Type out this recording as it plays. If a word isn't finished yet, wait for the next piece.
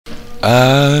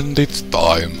And it's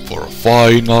time for a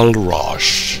final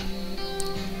rush.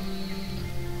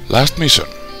 Last mission.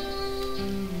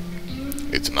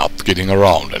 It's not kidding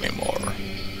around anymore.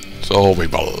 So we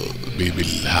will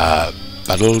have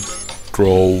battle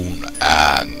drone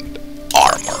and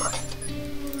armor.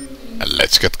 And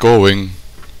let's get going.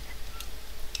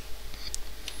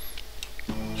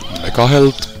 Mega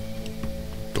health.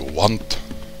 Do want.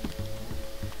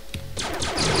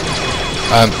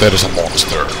 And there's a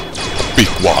monster. A big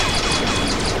one.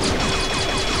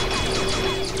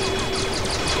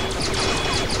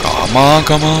 Come on,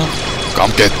 come on.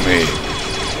 Come get me.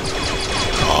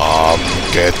 Come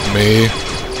get me.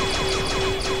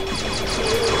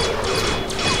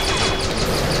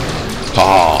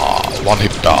 Ah, one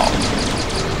hit down.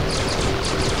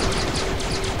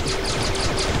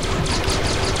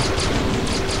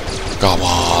 Come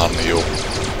on, you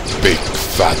big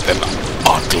fat and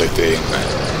ugly thing.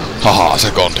 Haha,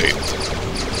 second hit.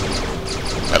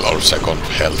 Hello, second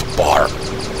health bar.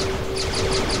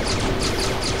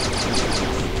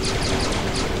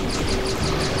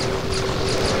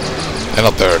 And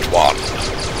a third one.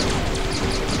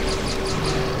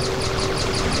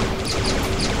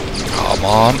 Come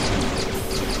on.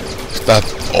 Is that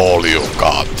all you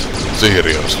got?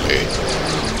 Seriously?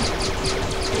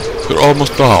 You're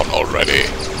almost down already.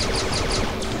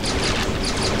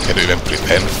 Can you even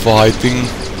pretend fighting?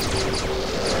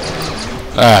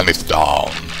 And it's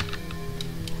down.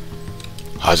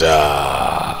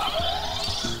 Huzzah!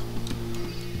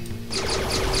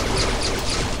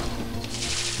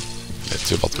 Let's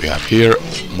see what we have here.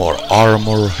 More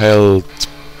armor, health.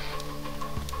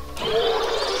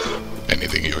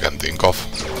 Anything you can think of.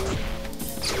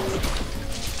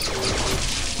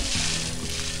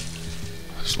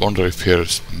 I just wonder if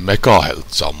here's mega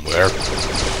health somewhere.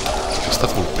 Guess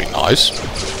that would be nice.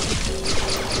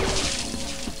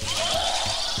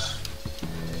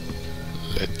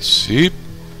 Let's see.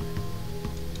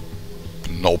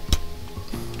 Nope.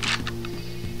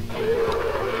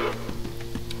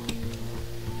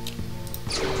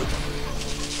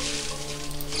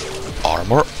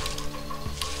 Armor.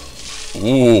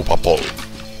 Ooh, bubble.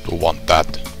 Do want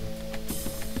that.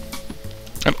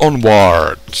 And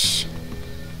onwards.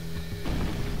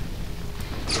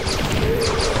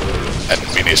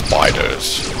 And mini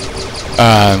spiders.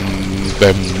 And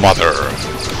the mother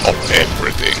of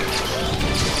everything.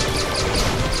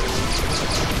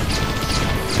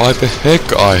 Why the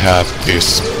heck I have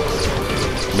this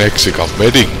Mexican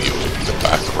wedding music in the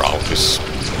background is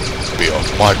beyond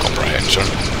my comprehension.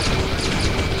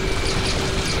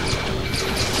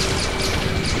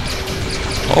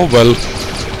 Oh well.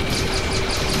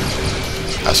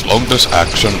 As long as there's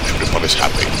action, everybody's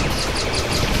happy.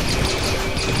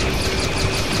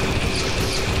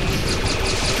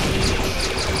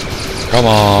 Come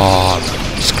on!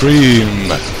 Scream!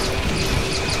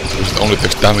 Because it only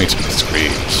takes damage when it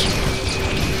screams.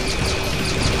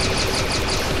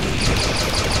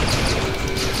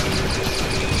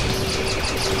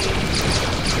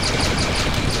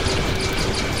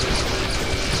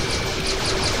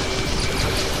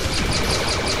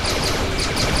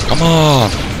 Come on!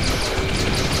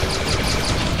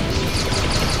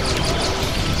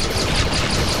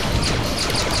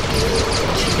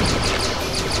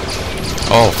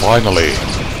 Oh, finally!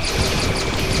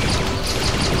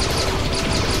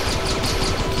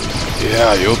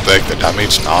 Yeah, you take the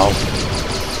damage now.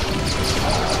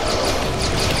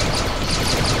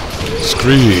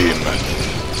 Scream!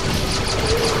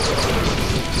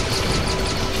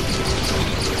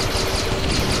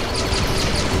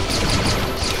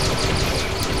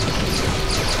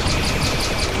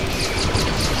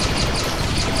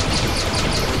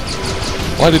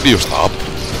 Why did you stop?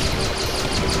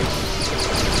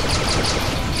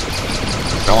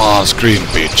 Come on, scream,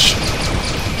 bitch.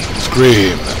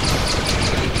 Scream.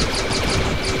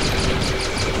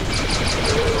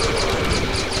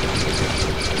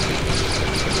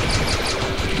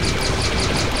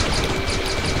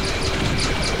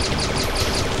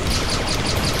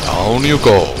 Down you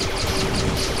go.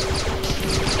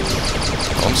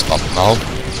 Don't stop now.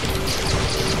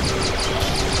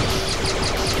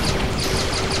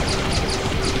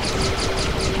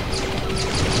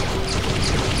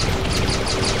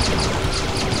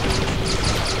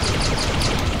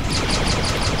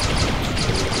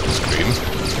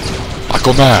 I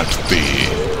command thee.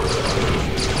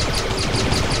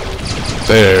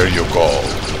 There you go.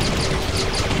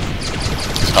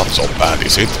 It's not so bad,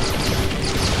 is it?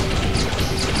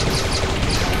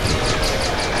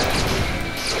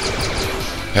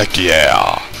 Heck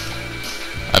yeah!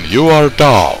 And you are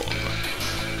down.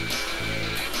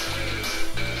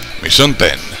 Mission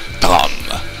 10 done.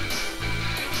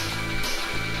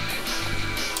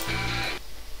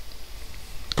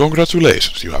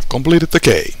 Congratulations, you have completed the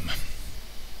game.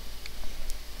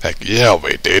 Heck yeah,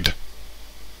 we did.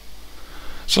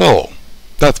 So,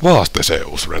 that was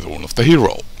Theseus, Return of the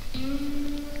Hero.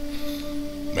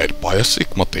 Made by a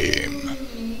Sigma team.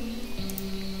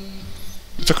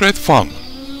 It's a great fun.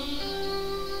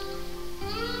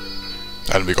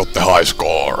 And we got the high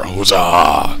score,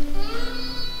 huzzah!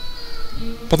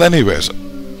 But anyways,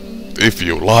 if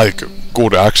you like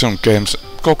good action games,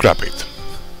 go grab it.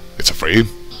 It's free,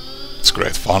 it's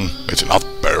great fun, it's not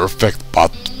perfect,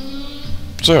 but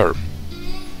sure,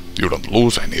 you don't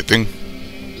lose anything.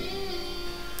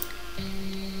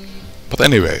 But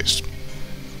anyways,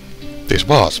 this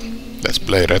was Let's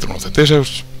Play Return of the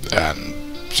Theseus, and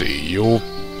see you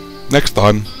next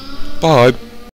time. Bye!